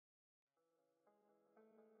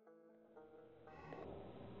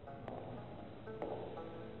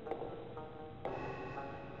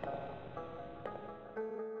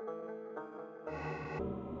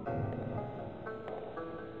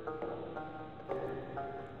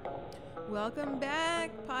Welcome back,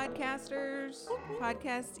 podcasters,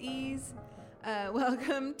 podcastees.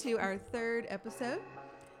 Welcome to our third episode.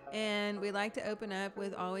 And we like to open up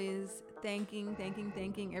with always thanking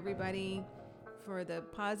everybody for the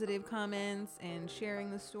positive comments and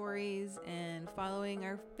sharing the stories and following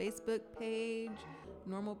our Facebook page,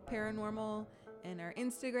 Normal Paranormal, and our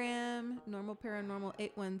Instagram, Normal Paranormal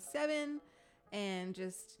 817. And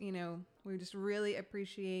just, we just really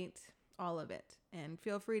appreciate all of it. And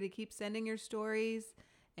feel free to keep sending your stories,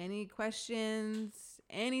 any questions,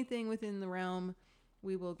 anything within the realm.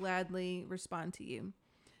 We will gladly respond to you.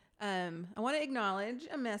 I want to acknowledge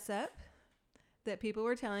a mess up that people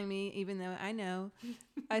were telling me, even though I know.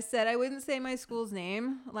 I said I wouldn't say my school's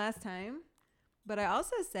name last time, but I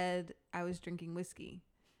also said I was drinking whiskey.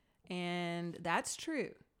 And that's true.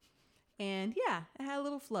 And yeah, I had a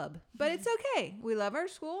little flub, but it's okay. We love our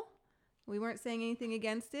school. We weren't saying anything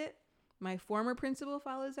against it. My former principal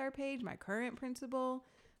follows our page, my current principal.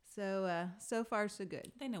 So far, so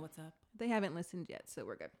good. They know what's up. They haven't listened yet, so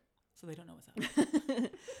we're good. So they don't know what's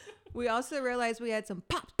up. We also realized we had some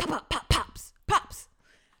pops.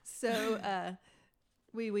 So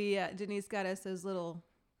Denise got us those little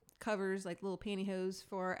covers, like little pantyhose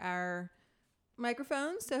for our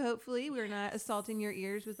microphones. So hopefully we're not assaulting your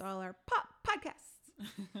ears with all our podcasts.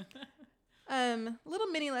 Little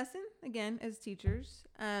mini lesson, again, as teachers.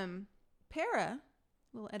 Para,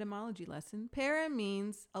 little etymology lesson. Para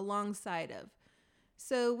means alongside of.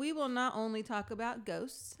 So we will not only talk about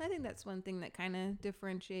ghosts. I think that's one thing that kind of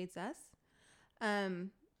differentiates us.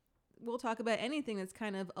 We'll talk about anything that's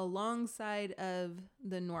kind of alongside of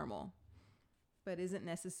the normal, but isn't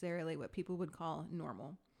necessarily what people would call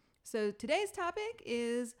normal. So today's topic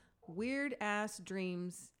is weird ass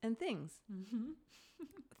dreams and things. Mm-hmm.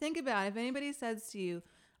 Think about if anybody says to you,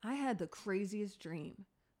 I had the craziest dream.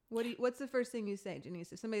 What's the first thing you say,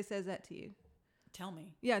 Janice? If somebody says that to you? Tell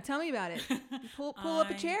me. Yeah, tell me about it. Pull up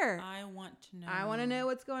a chair. I want to know. I want to know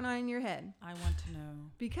what's going on in your head. I want to know.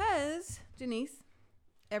 Because, Janice,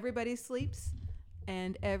 everybody sleeps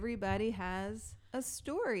and everybody has a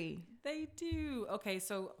story. They do. Okay,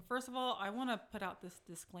 so first of all, I want to put out this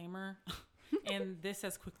disclaimer. And this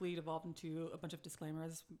has quickly evolved into a bunch of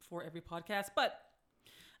disclaimers for every podcast. But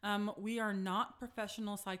we are not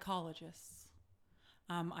professional psychologists.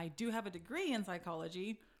 I do have a degree in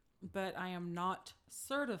psychology, but I am not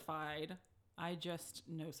certified. I just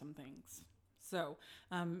know some things. So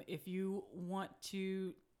if you want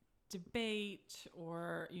to debate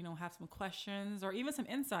or, have some questions or even some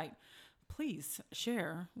insight, please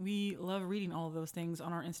share. We love reading all of those things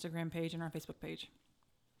on our Instagram page and our Facebook page.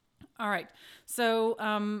 All right.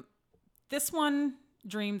 So this one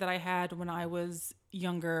dream that I had when I was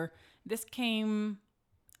younger, this came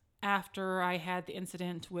after I had the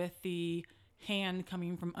incident with the hand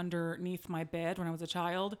coming from underneath my bed when I was a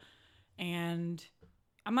child. And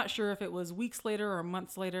I'm not sure if it was weeks later or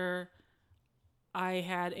months later, I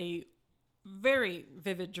had a very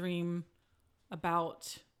vivid dream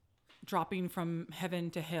about dropping from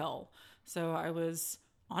heaven to hell. So I was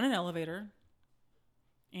on an elevator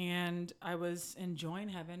and I was enjoying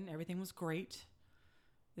heaven. Everything was great.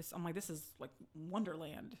 I'm like, this is like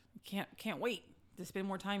Wonderland. Can't wait to spend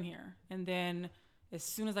more time here. And then as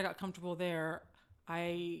soon as I got comfortable there,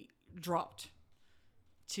 I dropped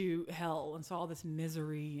to hell and saw all this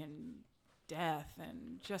misery and death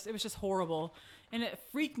and it was just horrible. And it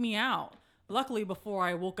freaked me out. Luckily, before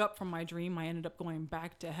I woke up from my dream, I ended up going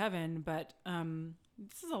back to heaven. But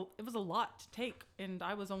it was a lot to take. And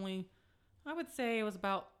I would say it was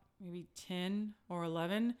about maybe 10 or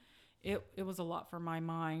 11. It was a lot for my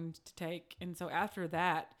mind to take. And so after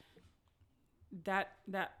that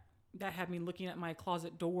had me looking at my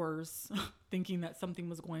closet doors, thinking that something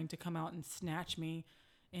was going to come out and snatch me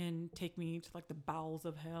and take me to like the bowels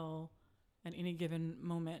of hell at any given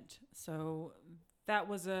moment. So that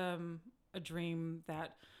was a dream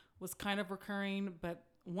that was kind of recurring, but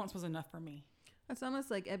once was enough for me. That's almost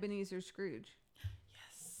like Ebenezer Scrooge.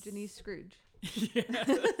 Yes. Janice Scrooge.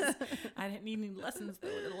 Yes. I didn't need any lessons though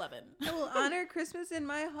at 11. I will honor Christmas in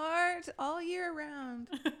my heart all year round.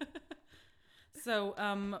 So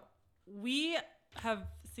we have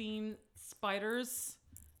seen spiders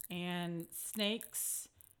and snakes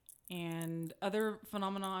and other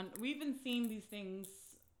phenomenon. We've been seeing these things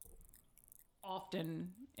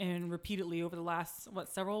often and repeatedly over the last,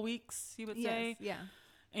 several weeks, you would say? Yes,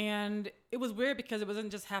 yeah. And it was weird because it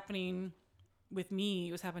wasn't just happening with me.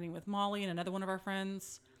 It was happening with Molly and another one of our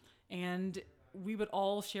friends. And we would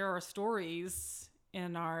all share our stories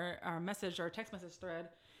in our text message thread.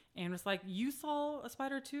 And it's like, you saw a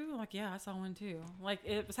spider too? I'm like, yeah, I saw one too. Like,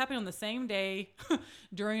 it was happening on the same day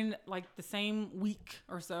during like the same week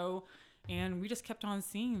or so. And we just kept on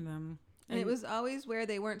seeing them. And it was always where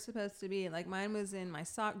they weren't supposed to be. Like, mine was in my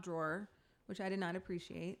sock drawer, which I did not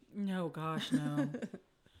appreciate. No, gosh, no.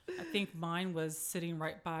 I think mine was sitting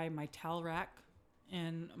right by my towel rack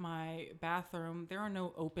in my bathroom. There are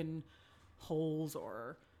no open holes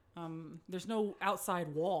or there's no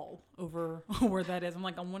outside wall over where that is. I'm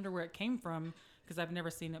like, I wonder where it came from because I've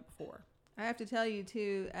never seen it before. I have to tell you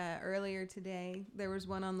too, earlier today, there was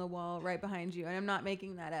one on the wall right behind you, and I'm not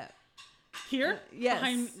making that up. Here?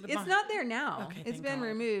 Yes. It's not there now. Okay, it's thank been God.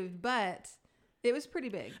 removed, but it was pretty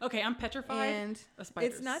big. Okay, I'm petrified And of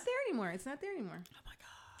spiders. it's not there anymore. It's not there anymore. Oh my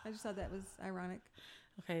God. I just thought that was ironic.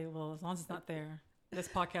 Okay, well, as long as it's not there, this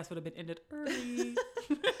podcast would have been ended early.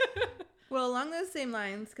 Well, along those same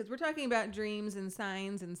lines, because we're talking about dreams and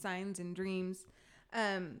signs and dreams,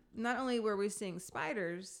 not only were we seeing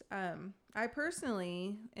spiders, I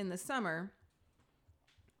personally, in the summer,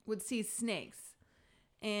 would see snakes.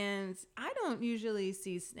 And I don't usually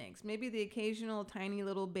see snakes. Maybe the occasional tiny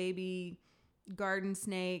little baby garden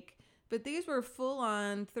snake. But these were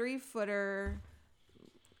full-on 3-footer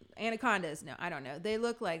anacondas. No, I don't know. They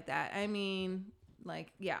look like that. I mean,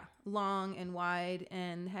 like, yeah, long and wide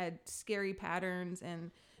and had scary patterns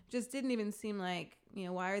and just didn't even seem like,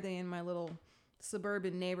 why are they in my little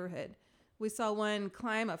suburban neighborhood? We saw one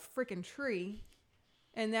climb a freaking tree.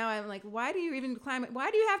 And now I'm like, why do you even climb it?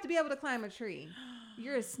 Why do you have to be able to climb a tree?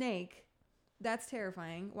 You're a snake. That's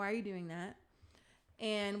terrifying. Why are you doing that?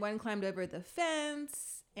 And one climbed over the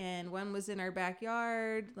fence, and one was in our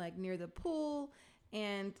backyard, like near the pool.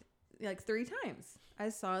 And like 3 times I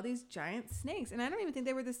saw these giant snakes, and I don't even think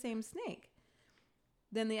they were the same snake.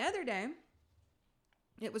 Then the other day,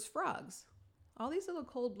 it was frogs. All these little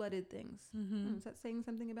cold-blooded things. Mm-hmm. Is that saying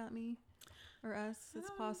something about me or us? It's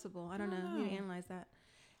possible. I don't know. know. You need to analyze that.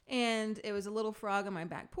 And it was a little frog on my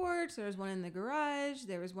back porch. There was one in the garage.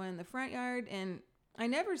 There was one in the front yard. And I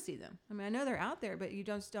never see them. I mean, I know they're out there, but you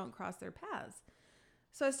just don't cross their paths.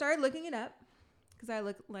 So I started looking it up because I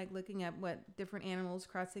like looking up what different animals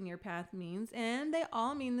crossing your path means. And they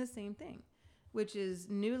all mean the same thing, which is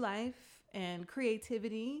new life and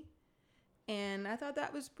creativity. And I thought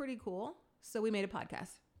that was pretty cool. So we made a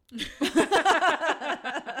podcast.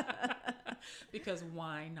 Because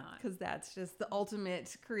why not? Because that's just the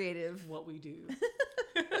ultimate creative. What we do.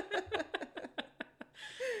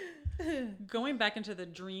 Going back into the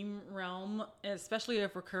dream realm, especially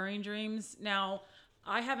of recurring dreams. Now,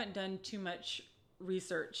 I haven't done too much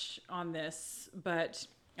research on this, but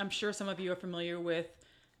I'm sure some of you are familiar with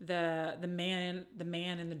the man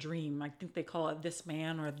in the dream. I think they call it This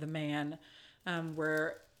Man or The Man,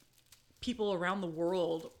 where people around the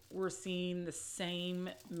world were seeing the same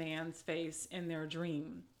man's face in their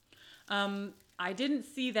dream. I didn't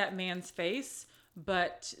see that man's face,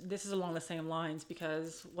 but this is along the same lines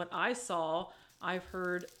because what I saw, I've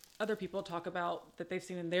heard other people talk about that they've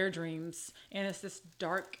seen in their dreams, and it's this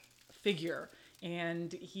dark figure,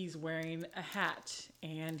 and he's wearing a hat,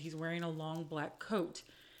 and he's wearing a long black coat,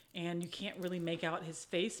 and you can't really make out his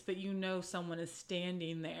face, but you know someone is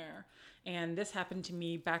standing there. And this happened to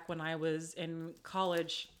me back when I was in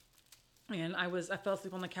college, and I fell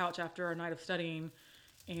asleep on the couch after a night of studying,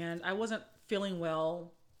 and I wasn't feeling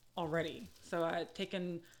well already. So I had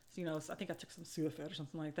taken, I think I took some Sudafed or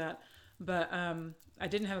something like that, but I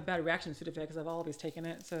didn't have a bad reaction to Sudafed because I've always taken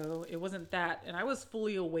it. So it wasn't that, and I was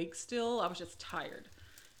fully awake still. I was just tired,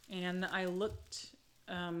 and I looked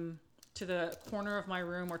to the corner of my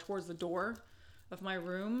room or towards the door of my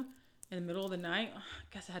room in the middle of the night. I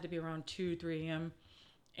guess it had to be around 2-3 a.m.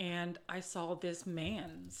 And I saw this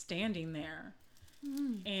man standing there.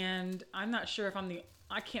 And I'm not sure if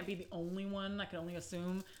I can't be the only one. I can only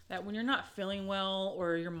assume that when you're not feeling well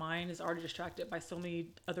or your mind is already distracted by so many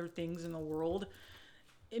other things in the world,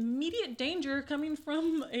 immediate danger coming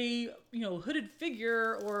from a, hooded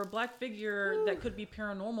figure or a black figure that could be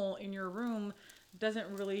paranormal in your room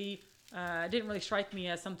didn't really strike me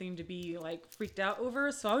as something to be like freaked out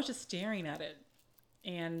over. So I was just staring at it,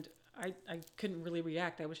 and I couldn't really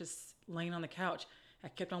react. I was just laying on the couch. I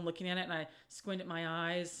kept on looking at it, and I squinted my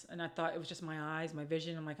eyes, and I thought it was just my eyes, my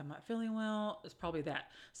vision. I'm like, I'm not feeling well. It's probably that.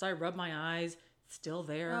 So I rubbed my eyes, still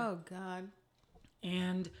there. Oh God.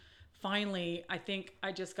 And finally, I think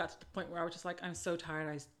I just got to the point where I was just like, I'm so tired.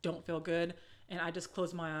 I don't feel good. And I just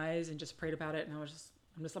closed my eyes and just prayed about it. And I'm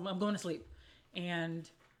going to sleep. And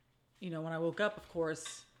when I woke up, of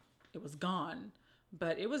course, it was gone.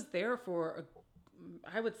 But it was there for,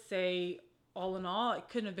 I would say, all in all, it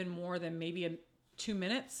couldn't have been more than maybe 2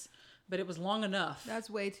 minutes. but it was long enough. That's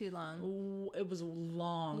way too long. It was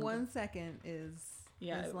long. 1 second is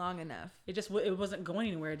long enough. It wasn't going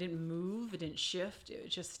anywhere. It didn't move. It didn't shift. It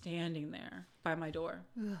was just standing there by my door.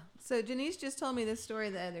 So Janice just told me this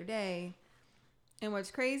story the other day. And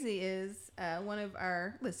what's crazy is one of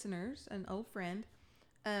our listeners, an old friend,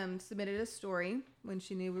 submitted a story when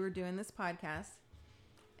she knew we were doing this podcast.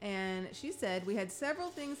 And she said we had several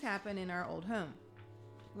things happen in our old home,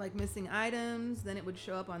 like missing items. Then it would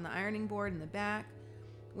show up on the ironing board in the back.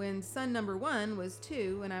 When son number 1 was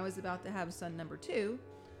 2 and I was about to have son number 2,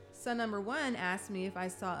 son number 1 asked me if I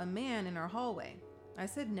saw a man in our hallway. I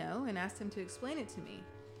said no and asked him to explain it to me.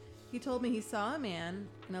 He told me he saw a man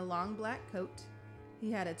in a long black coat.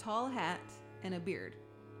 He had a tall hat and a beard.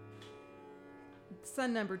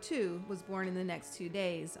 Son number 2 was born in the next 2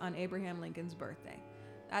 days on Abraham Lincoln's birthday.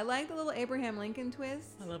 I like the little Abraham Lincoln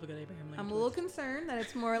twist. I love a good Abraham Lincoln I'm a little concerned that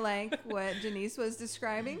it's more like what Janice was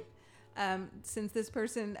describing, since this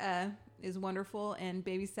person is wonderful and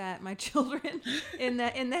babysat my children in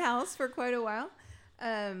the house for quite a while.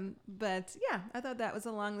 But yeah, I thought that was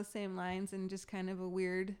along the same lines and just kind of a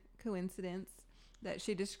weird coincidence that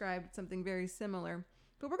she described something very similar.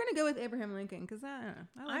 But we're going to go with Abraham Lincoln because I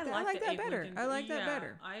don't know. I like that better. I like that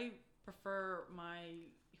better. I prefer my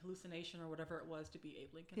hallucination or whatever it was to be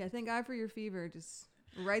Abe Lincoln. Yeah, thank God for your fever. Just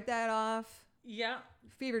write that off. Yeah.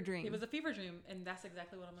 Fever dream. It was a fever dream, and that's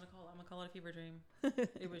exactly what I'm going to call it. I'm going to call it a fever dream.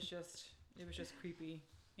 It was just creepy.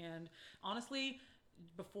 And honestly,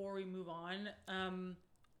 before we move on,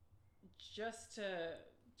 just to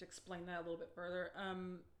explain that a little bit further,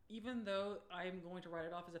 even though I'm going to write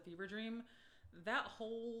it off as a fever dream, that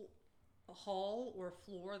whole hall or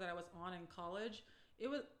floor that I was on in college, it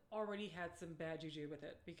was already had some bad juju with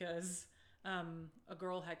it because a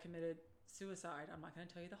girl had committed suicide. I'm not going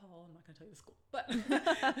to tell you the hall. I'm not going to tell you the school.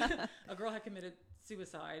 But a girl had committed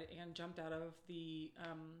suicide and jumped out of the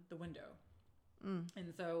window.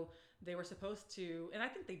 And so they were supposed to, and I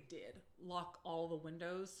think they did, lock all the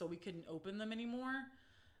windows so we couldn't open them anymore.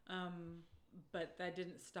 But that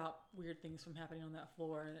didn't stop weird things from happening on that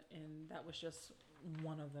floor, and that was just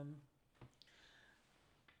one of them.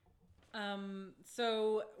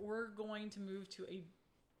 So we're going to move to a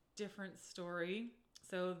different story.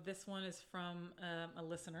 So this one is from a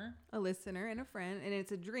listener and a friend, and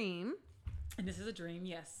it's a dream. And this is a dream,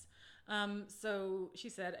 yes. So she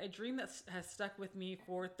said, a dream that has stuck with me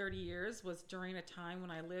for 30 years was during a time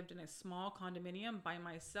when I lived in a small condominium by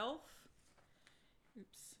myself.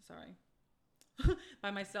 By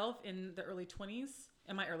myself in my early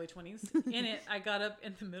 20s. In it, I got up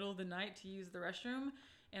in the middle of the night to use the restroom,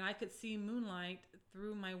 and I could see moonlight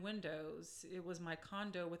through my windows. It was my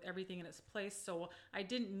condo with everything in its place, so I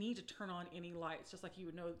didn't need to turn on any lights, just like you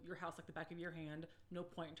would know your house like the back of your hand. No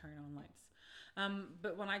point in turning on lights.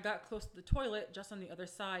 But when I got close to the toilet, just on the other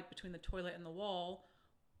side between the toilet and the wall,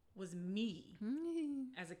 was me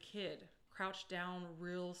as a kid, crouched down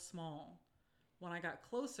real small. When I got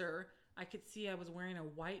closer, I could see I was wearing a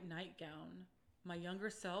white nightgown. My younger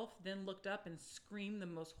self then looked up and screamed the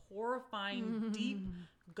most horrifying, deep,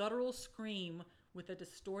 guttural scream with a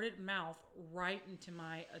distorted mouth right into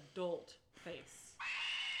my adult face.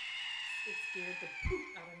 It scared the poop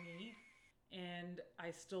out of me, and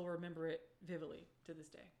I still remember it vividly to this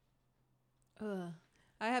day.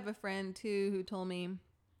 I have a friend, too, who told me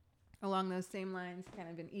along those same lines, kind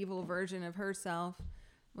of an evil version of herself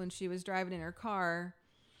when she was driving in her car.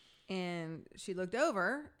 And she looked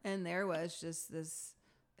over, and there was just this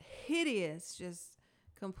hideous, just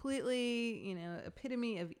completely,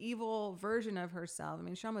 epitome of evil version of herself. I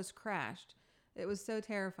mean, she almost crashed. It was so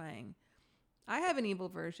terrifying. I have an evil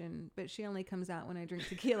version, but she only comes out when I drink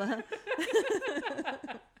tequila.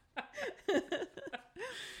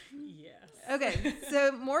 Yes. Okay,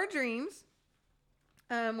 so more dreams.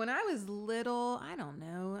 When I was little, I don't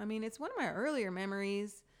know. I mean, it's one of my earlier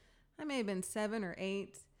memories. I may have been 7 or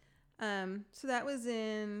 8. So that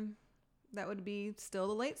would be still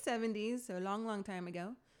the late 70s, so a long, long time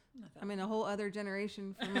ago. I'm in a whole other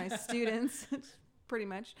generation from my students, pretty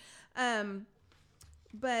much.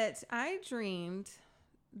 But I dreamed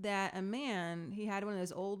that a man, he had one of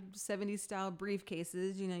those old 70s style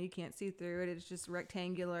briefcases, you can't see through it. It's just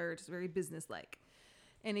rectangular. It's very businesslike.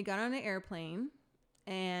 And he got on an airplane,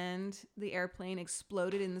 and the airplane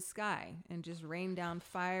exploded in the sky and just rained down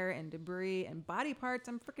fire and debris and body parts.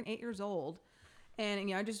 I'm freaking 8 years old.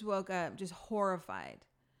 And, I just woke up just horrified.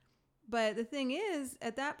 But the thing is,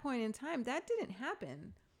 at that point in time, that didn't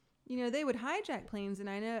happen. They would hijack planes,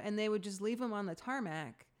 and they would just leave them on the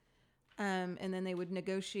tarmac. And then they would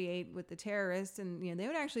negotiate with the terrorists, and, they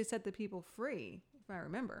would actually set the people free, if I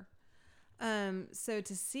remember. So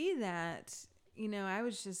to see that,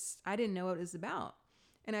 I didn't know what it was about.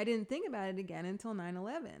 And I didn't think about it again until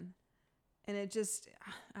 9/11. And it just,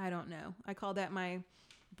 I don't know. I call that my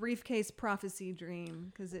briefcase prophecy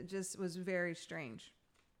dream because it just was very strange.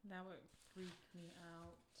 That would freak me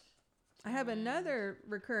out. I have another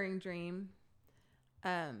recurring dream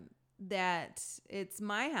that it's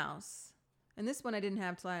my house. And this one I didn't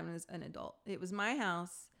have till I was an adult. It was my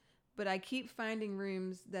house, but I keep finding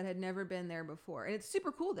rooms that had never been there before. And it's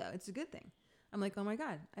super cool, though. It's a good thing. I'm like, oh, my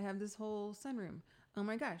God, I have this whole sunroom. Oh,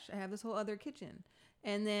 my gosh, I have this whole other kitchen.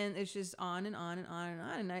 And then it's just on and on and on and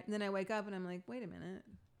on. And then I wake up and I'm like, wait a minute.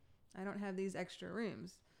 I don't have these extra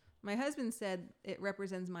rooms. My husband said it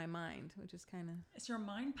represents my mind, which is kind of... It's your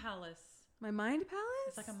mind palace. My mind palace?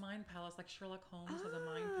 It's like a mind palace, like Sherlock Holmes has a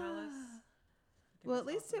mind palace. Well, at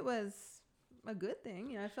least it was a good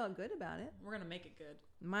thing. I felt good about it. We're going to make it good.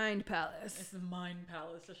 Mind palace. It's the mind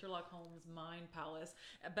palace, the Sherlock Holmes mind palace.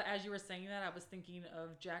 But as you were saying that, I was thinking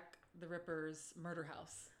of Jack the Ripper's murder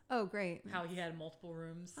house. Oh, great. How he had multiple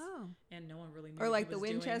rooms. Oh. And no one really knew or like what he the was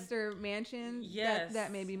Winchester doing. Mansion. Yes.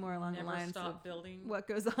 That may be more along the lines of building. What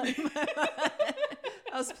goes on in my mind.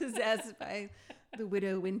 I was possessed by the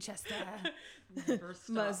widow Winchester. Never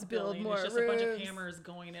stop Must build building. more It's just rooms. a bunch of hammers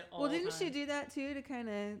going at all Well, didn't times. she do that too to kind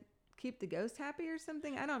of keep the ghost happy or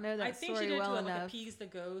something? I don't know that I think story she did well to enough. like appease the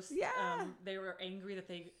ghost. Yeah. They were angry that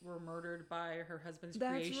they were murdered by her husband's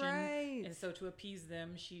That's creation. right. And so to appease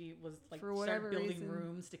them, she was like For whatever started building reason.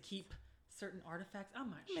 rooms to keep certain artifacts. I'm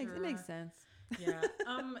not sure. It makes sense. Yeah.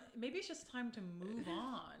 Maybe it's just time to move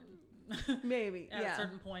on. Maybe. At yeah. a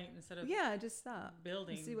certain point instead of just stop.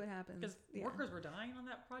 building. And see what happens. Because workers were dying on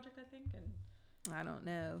that project, I think, and I don't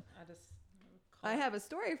know. I I have a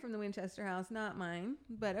story from the Winchester house, not mine,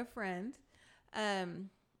 but a friend. And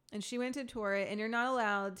she went to tour it, and you're not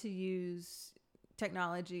allowed to use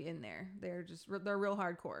technology in there. They're real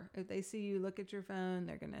hardcore. If they see you look at your phone,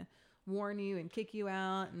 they're going to warn you and kick you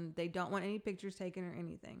out, and they don't want any pictures taken or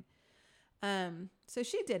anything. So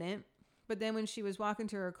she didn't. But then when she was walking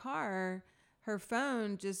to her car, her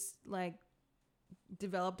phone just like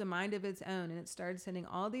developed a mind of its own, and it started sending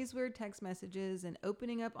all these weird text messages and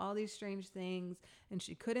opening up all these strange things, and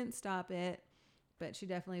she couldn't stop it, but she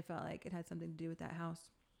definitely felt like it had something to do with that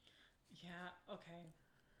house. Yeah, okay.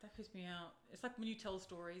 That puts me out. It's like when you tell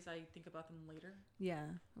stories, I think about them later. Yeah,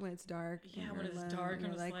 when it's dark. Yeah, when it's dark, and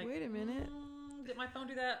you're like, wait a minute. Did my phone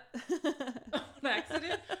do that on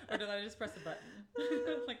accident? Or did I just press the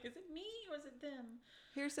button? Like, is it me or is it them?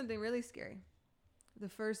 Here's something really scary. The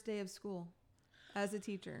first day of school as a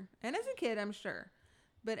teacher. And as a kid, I'm sure.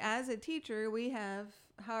 But as a teacher, we have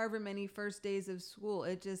however many first days of school.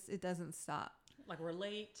 It doesn't stop. Like we're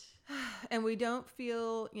late. And we don't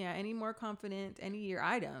feel any more confident any year.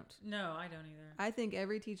 I don't. No, I don't either. I think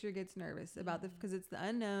every teacher gets nervous about because it's the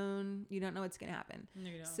unknown. You don't know what's going to happen. No,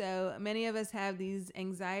 you don't. So many of us have these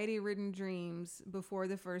anxiety-ridden dreams before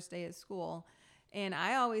the first day of school. And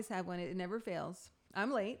I always have one. It never fails.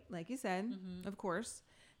 I'm late, like you said, of course.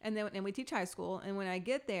 And we teach high school. And when I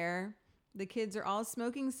get there, the kids are all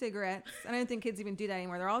smoking cigarettes. I don't think kids even do that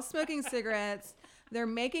anymore. They're all smoking cigarettes. They're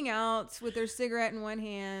making out with their cigarette in one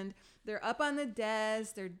hand. They're up on the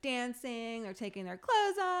desk. They're dancing. They're taking their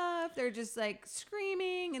clothes off. They're just like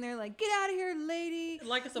screaming. And they're like, get out of here, lady.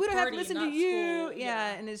 Like it's a we don't party, have to listen not to you. school.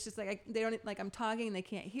 Yeah. And it's just like, they don't, like, I'm talking and they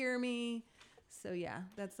can't hear me. So yeah,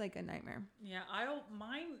 that's like a nightmare. Yeah,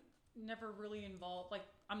 mine never really involved, like,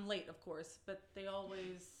 I'm late, of course, but they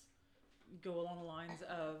always go along the lines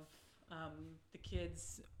of the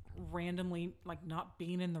kids randomly, like, not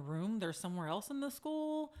being in the room. They're somewhere else in the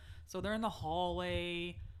school. So they're in the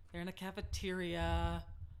hallway, they're in the cafeteria,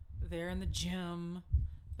 they're in the gym,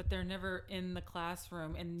 but they're never in the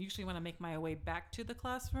classroom. And usually when I make my way back to the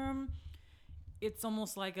classroom, it's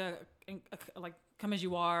almost like a like come as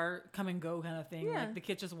you are, come and go kind of thing. Yeah. Like the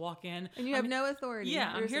kids just walk in. And you have no authority.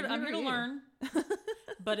 Yeah, I'm here to you. learn.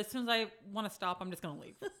 But as soon as I want to stop, I'm just going to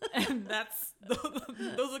leave. And those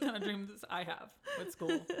are the kind of dreams I have with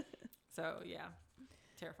school. So, yeah,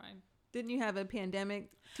 terrifying. Didn't you have a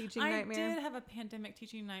pandemic teaching nightmare? I did have a pandemic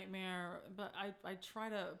teaching nightmare, but I try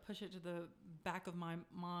to push it to the back of my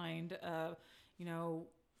mind.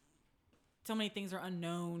 So many things are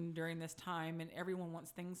unknown during this time, and everyone wants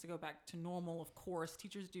things to go back to normal. Of course,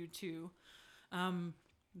 teachers do too.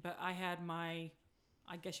 But I had my,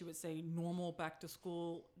 I guess you would say, normal back to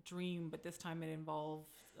school dream, but this time it involved,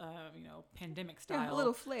 pandemic style. Yeah, a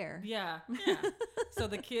little flair. Yeah. So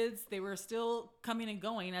the kids, they were still coming and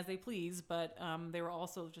going as they please, but they were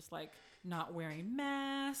also just like not wearing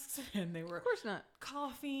masks. and they were Of course not.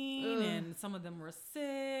 coughing, Ugh. and some of them were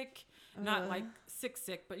sick. Not like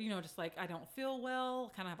sick, but just like, I don't feel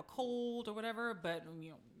well, kind of have a cold or whatever, but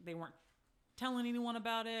they weren't telling anyone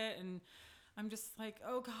about it, and I'm just like,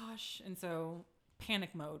 oh gosh. And so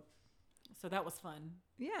panic mode. So that was fun.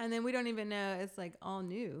 Yeah, and then we don't even know, it's like all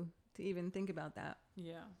new to even think about that.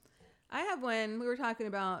 Yeah. I have one we were talking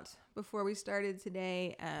about before we started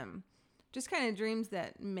today, just kind of dreams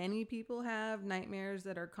that many people have, nightmares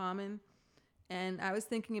that are common. And I was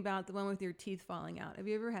thinking about the one with your teeth falling out. Have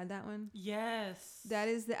you ever had that one? Yes. That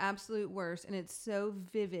is the absolute worst. And it's so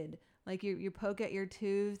vivid. Like you poke at your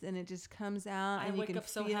tooth and it just comes out. I and you wake can up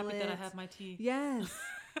so feel happy it. that I have my teeth. Yes.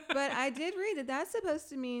 But I did read that that's supposed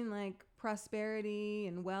to mean like prosperity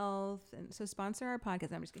and wealth. And so sponsor our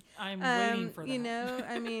podcast. I'm just kidding. I'm waiting for that.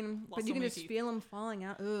 I mean, but you can just feel them falling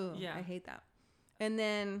out. Ooh, yeah. I hate that. And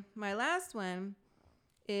then my last one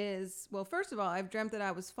is, well, first of all, I've dreamt that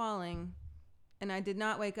I was falling. And I did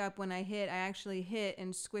not wake up when I hit. I actually hit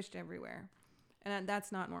and squished everywhere. And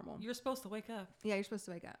that's not normal. You're supposed to wake up. Yeah, you're supposed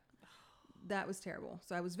to wake up. That was terrible.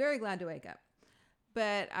 So I was very glad to wake up.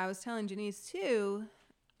 But I was telling Janice too,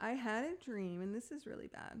 I had a dream, and this is really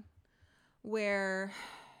bad, where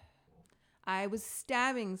I was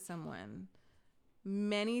stabbing someone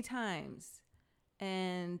many times.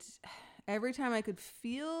 And every time I could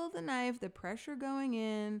feel the knife, the pressure going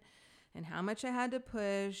in, and how much I had to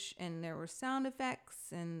push, and there were sound effects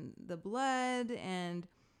and the blood, and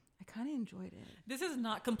I kind of enjoyed it. This is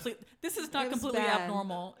not completely bad.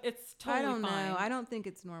 Abnormal. It's totally fine. I don't know. I don't think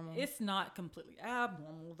it's normal. It's not completely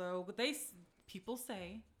abnormal though, but people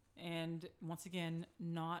say, and once again,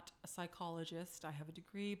 not a psychologist. I have a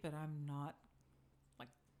degree, but I'm not like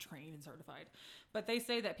trained and certified. But they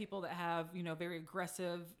say that people that have, very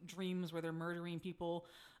aggressive dreams where they're murdering people,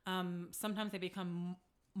 sometimes they become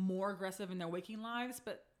more aggressive in their waking lives,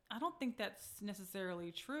 but I don't think that's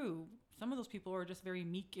necessarily true. Some of those people are just very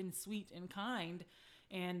meek and sweet and kind,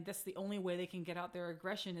 and that's the only way they can get out their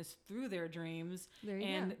aggression is through their dreams.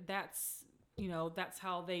 That's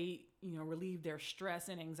how they relieve their stress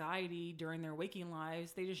and anxiety during their waking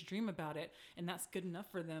lives. They just dream about it, and that's good enough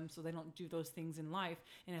for them, so they don't do those things in life.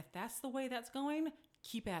 And if that's the way that's going,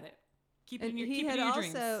 keep at it.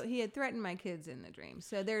 He had threatened my kids in the dream.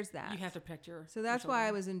 So there's that. You have to protect your. So that's why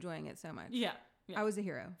I was enjoying it so much. Yeah. I was a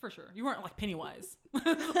hero. For sure. You weren't like Pennywise.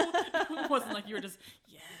 It wasn't like you were just,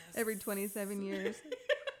 yes. Every 27 years.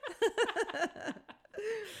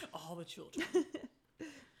 All the children.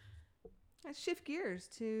 Let's shift gears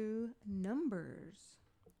to numbers.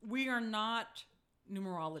 We are not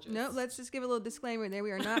numerologists. No, let's just give a little disclaimer there.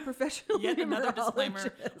 We are not professional Yet another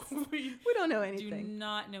disclaimer. We don't know anything. Do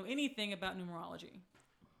not know anything about numerology.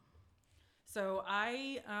 So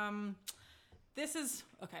this is,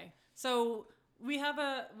 okay. So we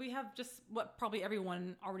have just what probably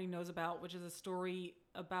everyone already knows about, which is a story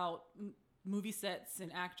about movie sets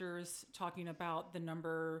and actors talking about the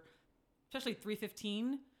number, especially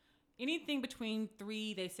 315. Anything between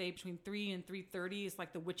 3, they say between 3 and 3:30 is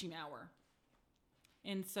like the witching hour.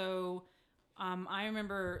 And so I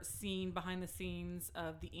remember seeing behind the scenes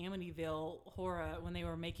of the Amityville horror when they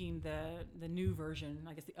were making the new version,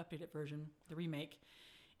 I guess the updated version, the remake.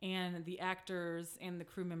 And the actors and the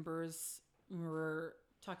crew members were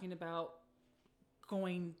talking about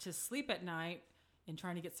going to sleep at night and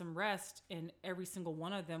trying to get some rest, and every single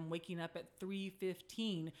one of them waking up at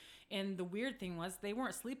 3:15. And the weird thing was they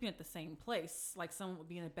weren't sleeping at the same place. Like someone would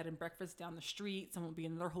be in a bed and breakfast down the street, someone would be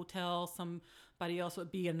in another hotel, somebody else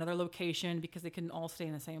would be in another location because they couldn't all stay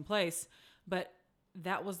in the same place. But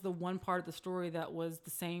that was the one part of the story that was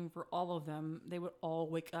the same for all of them. They would all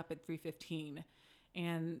wake up at 3:15.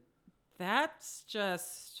 And that's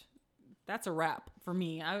a wrap for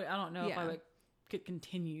me. I don't know if I could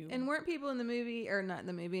continue. And weren't people in the movie, or not in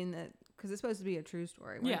the movie, because it's supposed to be a true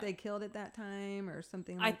story, weren't they killed at that time or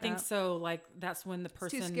something like that? I think so. Like that's when the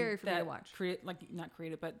person it's too scary for me to watch. Not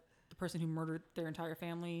created, but the person who murdered their entire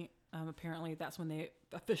family, apparently that's when they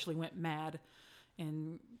officially went mad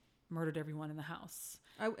and murdered everyone in the house.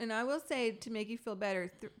 I will say, to make you feel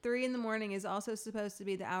better, 3 a.m. is also supposed to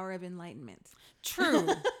be the hour of enlightenment. True.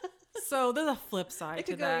 So there's a flip side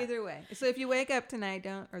to that. It could go either way. So if you wake up tonight,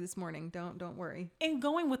 or this morning, don't worry. And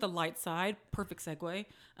going with the light side, perfect segue,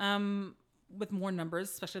 with more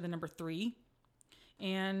numbers, especially the number 3.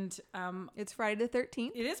 And it's Friday the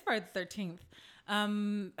 13th. It is Friday the 13th.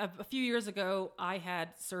 A few years ago, I had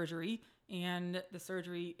surgery, and the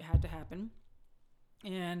surgery had to happen.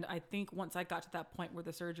 And I think once I got to that point where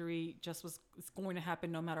the surgery just was going to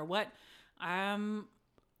happen no matter what,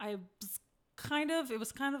 it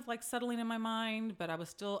was kind of like settling in my mind, but I was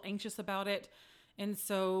still anxious about it. And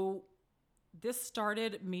so this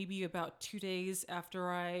started maybe about 2 days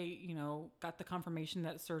after I, got the confirmation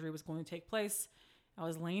that surgery was going to take place. I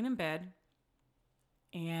was laying in bed,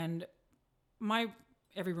 and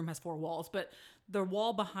every room has 4 walls, but the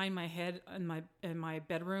wall behind my head in my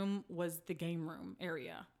bedroom was the game room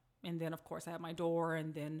area. And then of course I had my door,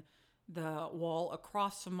 and then the wall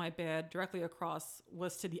across from my bed, directly across,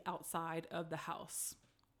 was to the outside of the house.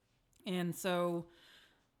 And so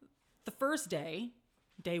the first day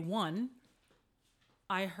 1,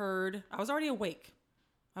 I was already awake.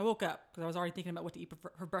 I woke up because I was already thinking about what to eat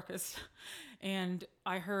for breakfast. And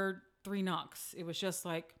I heard 3 knocks. It was just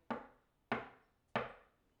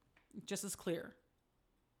as clear.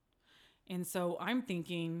 And so I'm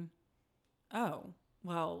thinking, oh,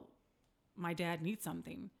 well, my dad needs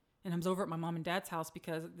something. And I was over at my mom and dad's house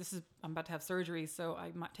because I'm about to have surgery, so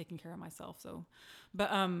I'm not taking care of myself. So,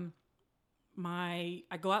 but I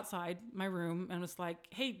go outside my room and was like,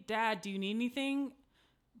 hey, Dad, do you need anything?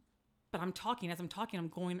 But I'm talking. As I'm talking, I'm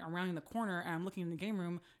going around in the corner and I'm looking in the game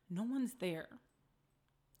room. No one's there.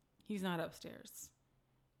 He's not upstairs.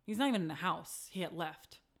 He's not even in the house. He had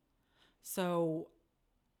left. So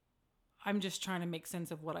I'm just trying to make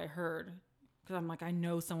sense of what I heard. Because I'm like, I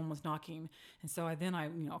know someone was knocking. And so I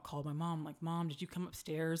called my mom, like, Mom, did you come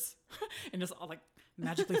upstairs? And just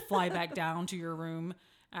magically fly back down to your room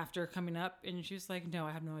after coming up. And she was like, no,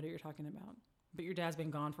 I have no idea what you're talking about. But your dad's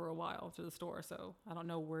been gone for a while to the store. So I don't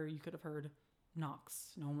know where you could have heard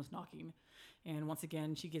knocks. No one was knocking. And once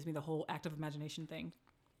again, she gives me the whole active imagination thing.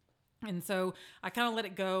 And so I kind of let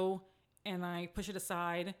it go and I push it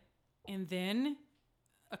aside. And then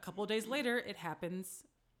a couple of days later, it happens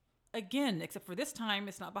again, except for this time,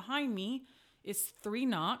 it's not behind me. It's 3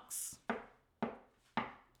 knocks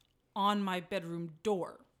on my bedroom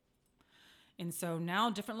door. And so now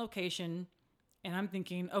different location. And I'm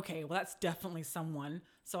thinking, okay, well, that's definitely someone.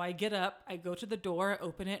 So I get up, I go to the door,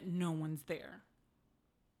 open it, no one's there.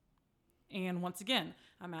 And once again,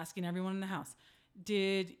 I'm asking everyone in the house,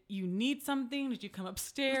 did you need something? Did you come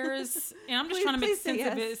upstairs? And I'm just trying to make sense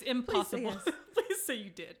of it. It's impossible. Please say you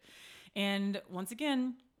did. And once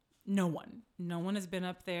again, no one. No one has been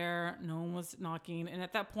up there. No one was knocking. And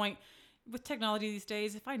at that point, with technology these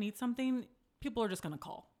days, if I need something, people are just going to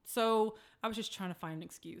call. So I was just trying to find an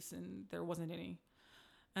excuse, and there wasn't any.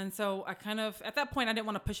 And so I kind of, at that point, I didn't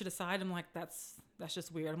want to push it aside. I'm like, that's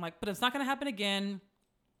just weird. I'm like, but it's not going to happen again.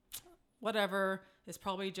 Whatever. It's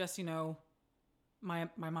probably just, my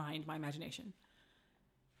mind, my imagination.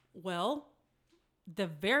 Well, the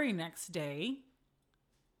very next day,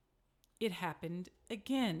 it happened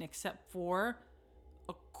again, except for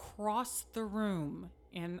across the room.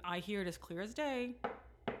 And I hear it as clear as day.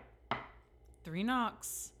 3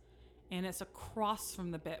 knocks. And it's across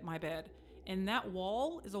from my bed. And that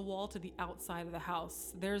wall is a wall to the outside of the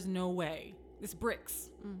house. There's no way. It's bricks.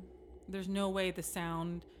 There's no way the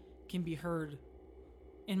sound can be heard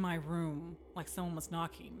in my room like someone was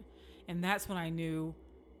knocking. And that's when I knew,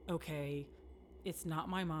 okay, it's not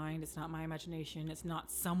my mind, it's not my imagination, it's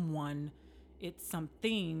not someone, it's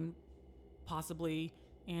something possibly.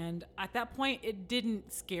 And at that point, it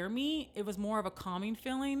didn't scare me. It was more of a calming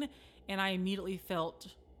feeling, and I immediately felt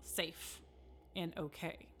safe and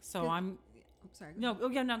okay. So I'm sorry. No,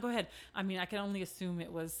 go ahead. I mean, I can only assume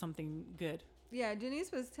it was something good. Yeah,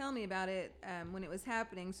 Denise was telling me about it when it was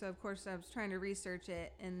happening. So, of course, I was trying to research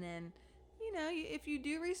it. And then, if you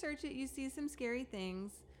do research it, you see some scary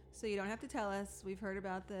things. So you don't have to tell us. We've heard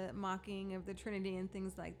about the mocking of the Trinity and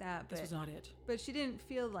things like that. This was not it. But she didn't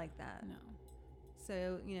feel like that. No.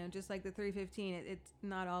 So, just like the 315, it's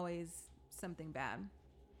not always something bad.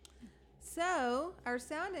 So our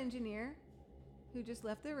sound engineer, who just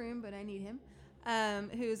left the room, but I need him,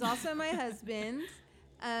 who's also my husband,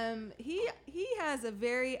 he has a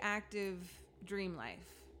very active dream life.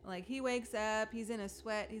 Like, he wakes up, he's in a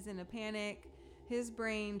sweat, he's in a panic. His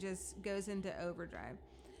brain just goes into overdrive.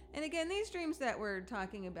 And again, these dreams that we're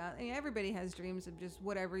talking about, everybody has dreams of just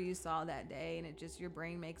whatever you saw that day, and it just, your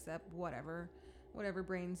brain makes up whatever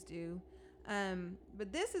brains do.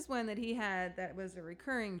 But this is one that he had that was a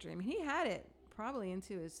recurring dream. He had it probably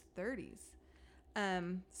into his 30s.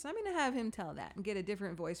 So I'm going to have him tell that and get a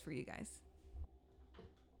different voice for you guys.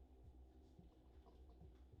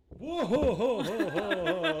 Whoa, ho, ho, ho,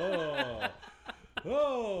 ho.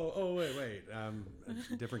 Oh, wait.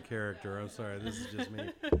 A different character. I'm sorry. This is just me.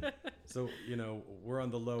 So, we're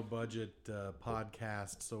on the low budget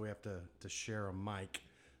podcast, so we have to share a mic.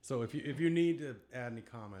 So if you need to add any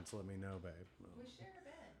comments, let me know, babe. We share a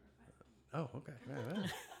bed. Oh, okay. Yeah.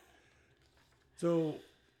 So,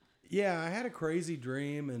 yeah, I had a crazy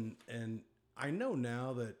dream, and I know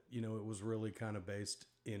now that, it was really kind of based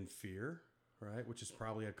in fear, right? Which is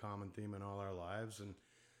probably a common theme in all our lives. And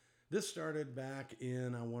this started back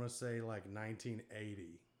in, I want to say, like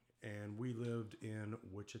 1980. And we lived in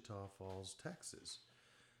Wichita Falls, Texas.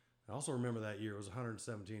 I also remember that year it was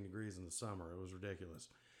 117 degrees in the summer. It was ridiculous.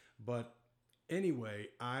 But anyway,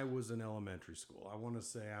 I was in elementary school. I want to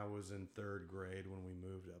say I was in third grade when we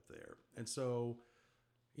moved up there. And so,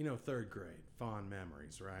 third grade, fond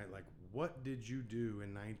memories, right? Like, what did you do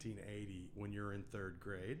in 1980 when you're in third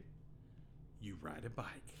grade? You ride a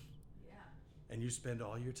bike. Yeah. And you spend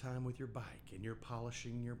all your time with your bike, and you're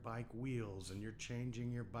polishing your bike wheels, and you're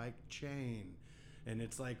changing your bike chain. And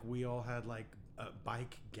it's like we all had like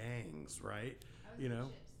bike gangs, right? I was in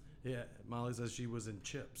Chips. Yeah, Molly says she was in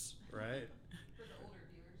Chips, right? For the older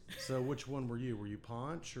viewers. So which one were you? Were you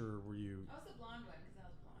Paunch or were you? I was the blonde one because I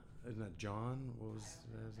was blonde. Isn't that John? What was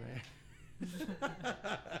his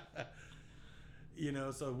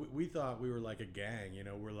name? So we thought we were like a gang.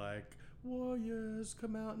 We're like, warriors,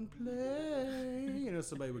 come out and play.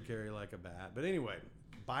 Somebody would carry like a bat. But anyway,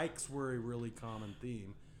 bikes were a really common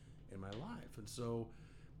theme in my life. And so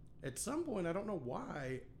at some point, I don't know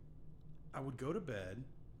why, I would go to bed.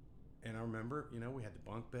 And I remember, we had the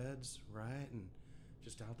bunk beds, right? And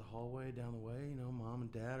just out the hallway, down the way, mom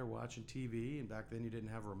and dad are watching TV. And back then you didn't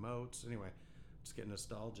have remotes. Anyway, just getting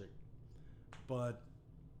nostalgic. But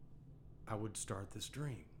I would start this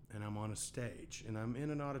dream. And I'm on a stage. And I'm in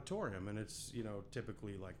an auditorium. And it's,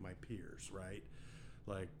 typically like my peers, right?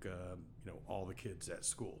 Like, all the kids at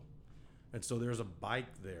school. And so there's a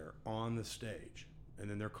bike there on the stage. And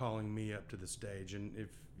then they're calling me up to the stage. And if,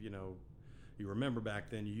 you remember back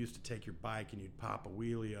then, you used to take your bike and you'd pop a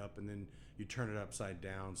wheelie up and then you turn it upside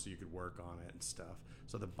down so you could work on it and stuff.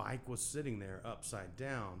 So the bike was sitting there upside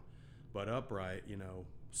down, but upright,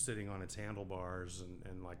 sitting on its handlebars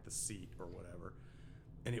and like the seat or whatever.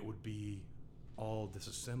 And it would be all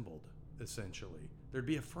disassembled, essentially. There'd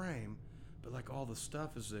be a frame, but like all the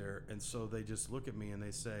stuff is there. And so they just look at me and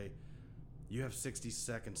they say, you have 60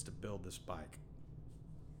 seconds to build this bike.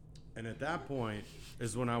 And at that point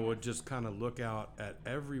is when I would just kind of look out at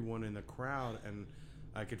everyone in the crowd and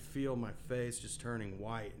I could feel my face just turning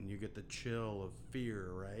white and you get the chill of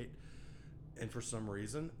fear, right? And for some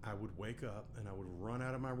reason, I would wake up and I would run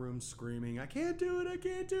out of my room screaming, I can't do it, I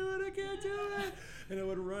can't do it, I can't do it. And I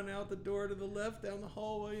would run out the door to the left, down the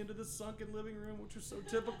hallway into the sunken living room, which was so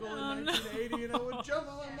typical in 1980. And I would jump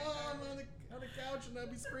on my mom on the couch and I'd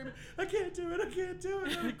be screaming, I can't do it, I can't do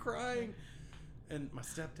it. I'd be crying. And my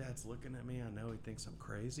stepdad's looking at me. I know he thinks I'm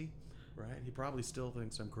crazy, right? He probably still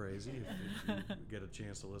thinks I'm crazy if you get a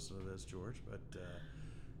chance to listen to this, George. But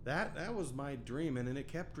that was my dream, and then it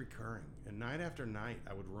kept recurring. And night after night,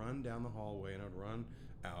 I would run down the hallway, and I'd run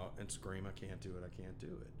out and scream, I can't do it, I can't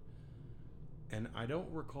do it. And I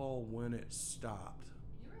don't recall when it stopped.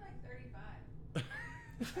 You were like 35.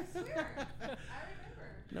 I swear. I remember.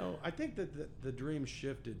 No, I think that the dream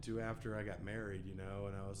shifted to after I got married, and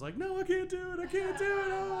I was like, no, I can't do it, I can't do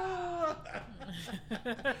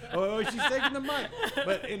it. Oh, she's taking the mic.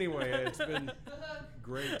 But anyway, it's been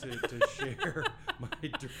great to share my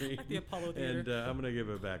dream. The Apollo Theater. And I'm going to give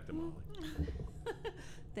it back to Molly.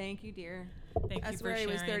 Thank you, dear. Thank I you swear for he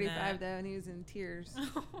was sharing 35 that. though, and he was in tears.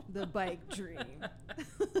 The bike dream.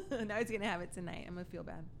 Now he's gonna have it tonight. I'm gonna feel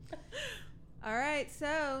bad. All right,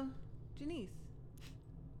 so Janice,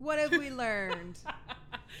 what have we learned?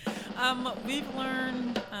 We've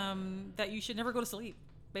learned that you should never go to sleep.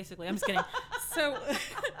 Basically, I'm just kidding. So,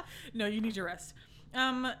 no, you need your rest.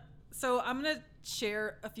 So I'm gonna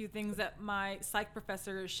share a few things that my psych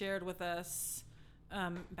professor shared with us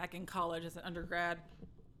back in college as an undergrad.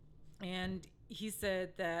 And he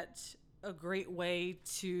said that a great way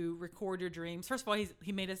to record your dreams. First of all,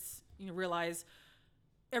 he made us realize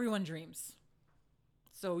everyone dreams.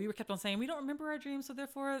 So we were kept on saying, we don't remember our dreams, so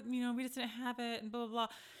therefore, we just didn't have it, and blah, blah, blah.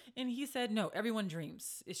 And he said, no, everyone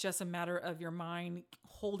dreams. It's just a matter of your mind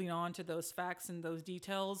holding on to those facts and those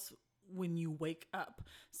details when you wake up.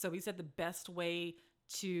 So he said the best way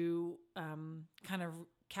to kind of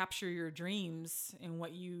capture your dreams and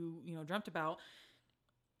what you dreamt about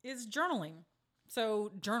is journaling.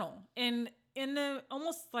 So journal in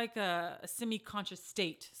almost like a semi-conscious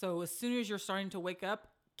state. So as soon as you're starting to wake up,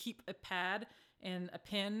 keep a pad and a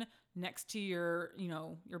pen next to your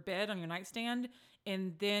bed on your nightstand,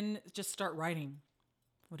 and then just start writing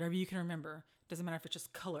whatever you can remember. Doesn't matter if it's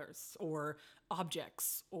just colors or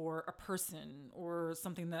objects or a person or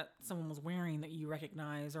something that someone was wearing that you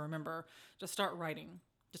recognize or remember. Just start writing,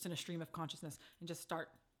 just in a stream of consciousness, and just start.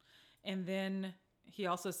 And then he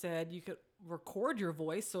also said you could record your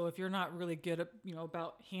voice. So if you're not really good at,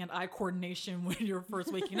 about hand-eye coordination when you're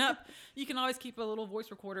first waking up, you can always keep a little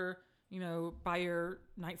voice recorder, by your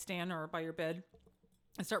nightstand or by your bed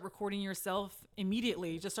and start recording yourself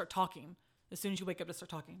immediately. Just start talking. As soon as you wake up, just start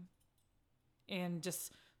talking and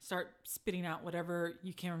just start spitting out whatever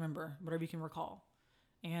you can remember, whatever you can recall.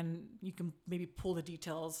 And you can maybe pull the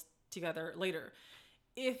details together later.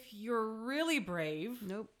 If you're really brave,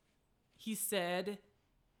 Nope. He said,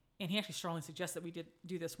 and he actually strongly suggests that we did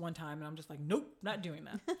do this one time, and I'm just like, nope, not doing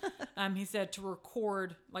that. He said to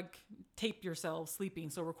record, like tape yourself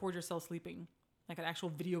sleeping. So record yourself sleeping, like an actual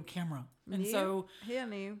video camera. And so,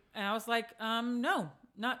 and I was like, no,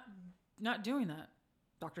 not doing that.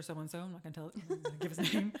 Dr. So-and-so, I'm not going to give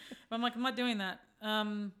his name. But I'm like, I'm not doing that.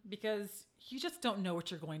 Because you just don't know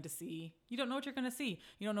what you're going to see. You don't know what you're going to see.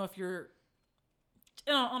 You don't know if you're,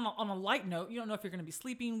 on a light note, you don't know if you're going to be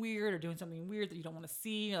sleeping weird or doing something weird that you don't want to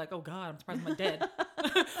see. You're like, oh God, I'm surprised I'm not dead.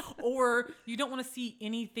 Or you don't want to see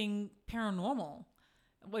anything paranormal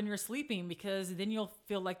when you're sleeping, because then you'll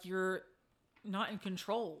feel like you're not in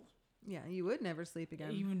control. Yeah, you would never sleep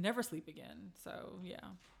again. You would never sleep again. So, yeah.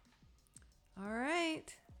 All right.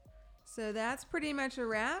 So that's pretty much a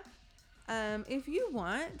wrap. If you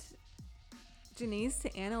want Janice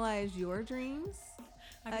to analyze your dreams,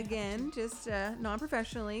 again, just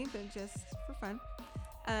non-professionally, but just for fun,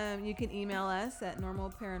 you can email us at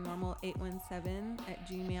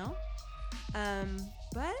normalparanormal817@gmail.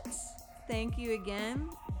 But thank you again.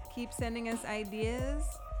 Keep sending us ideas,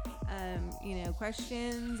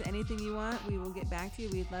 questions, anything you want. We will get back to you.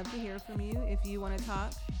 We'd love to hear from you. If you want to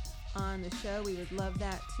talk on the show, we would love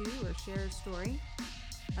that too, or share a story.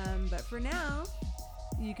 But for now,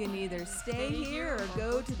 you can either stay here or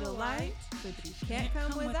go to the light, but you can't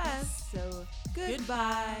come with us. So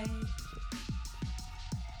goodbye.